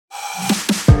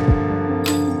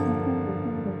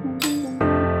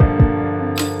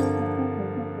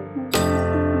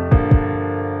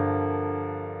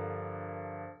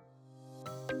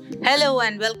Hello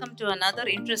and welcome to another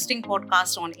interesting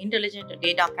podcast on intelligent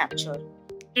data capture.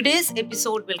 Today's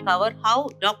episode will cover how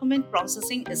document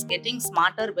processing is getting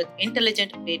smarter with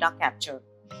intelligent data capture.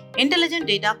 Intelligent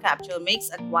data capture makes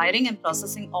acquiring and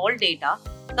processing all data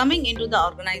coming into the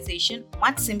organization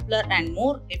much simpler and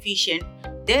more efficient,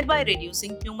 thereby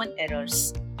reducing human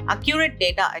errors, accurate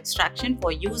data extraction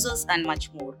for users, and much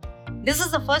more. This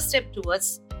is the first step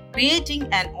towards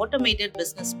creating an automated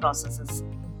business processes.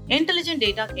 Intelligent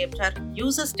data capture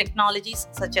uses technologies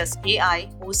such as AI,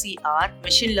 OCR,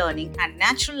 machine learning, and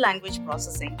natural language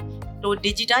processing to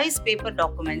digitize paper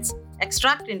documents,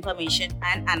 extract information,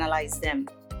 and analyze them.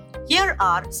 Here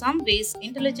are some ways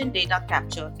intelligent data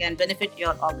capture can benefit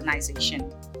your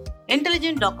organization.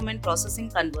 Intelligent document processing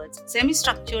converts semi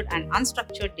structured and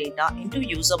unstructured data into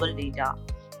usable data.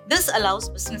 This allows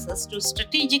businesses to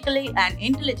strategically and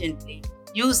intelligently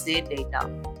use their data.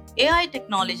 AI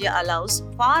technology allows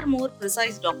far more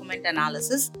precise document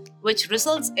analysis, which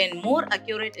results in more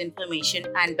accurate information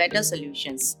and better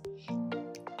solutions.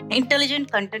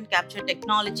 Intelligent content capture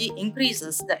technology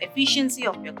increases the efficiency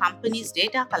of your company's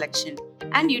data collection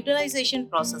and utilization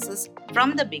processes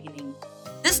from the beginning.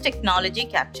 This technology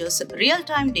captures real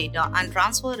time data and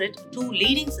transfers it to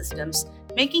leading systems,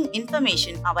 making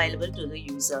information available to the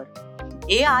user.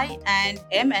 AI and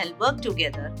ML work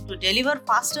together to deliver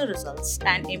faster results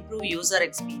and improve user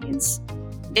experience.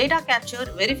 Data capture,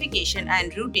 verification,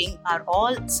 and routing are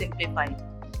all simplified,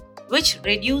 which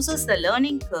reduces the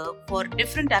learning curve for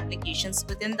different applications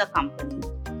within the company.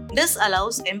 This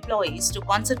allows employees to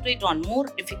concentrate on more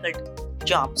difficult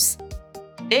jobs.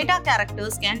 Data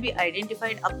characters can be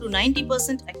identified up to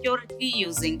 90% accurately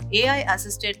using AI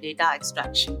assisted data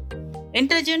extraction.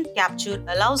 Intelligent capture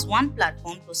allows one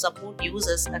platform to support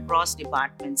users across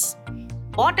departments.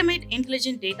 Automate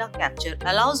intelligent data capture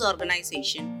allows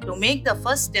organizations to make the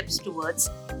first steps towards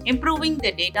improving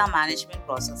their data management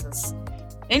processes.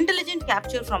 Intelligent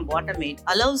capture from Automate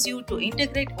allows you to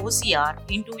integrate OCR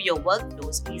into your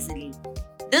workflows easily.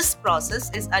 This process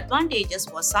is advantageous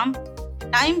for some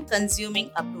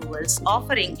time-consuming approvals,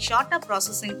 offering shorter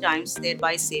processing times,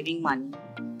 thereby saving money.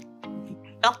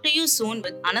 Talk to you soon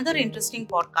with another interesting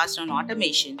podcast on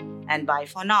automation, and bye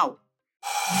for now.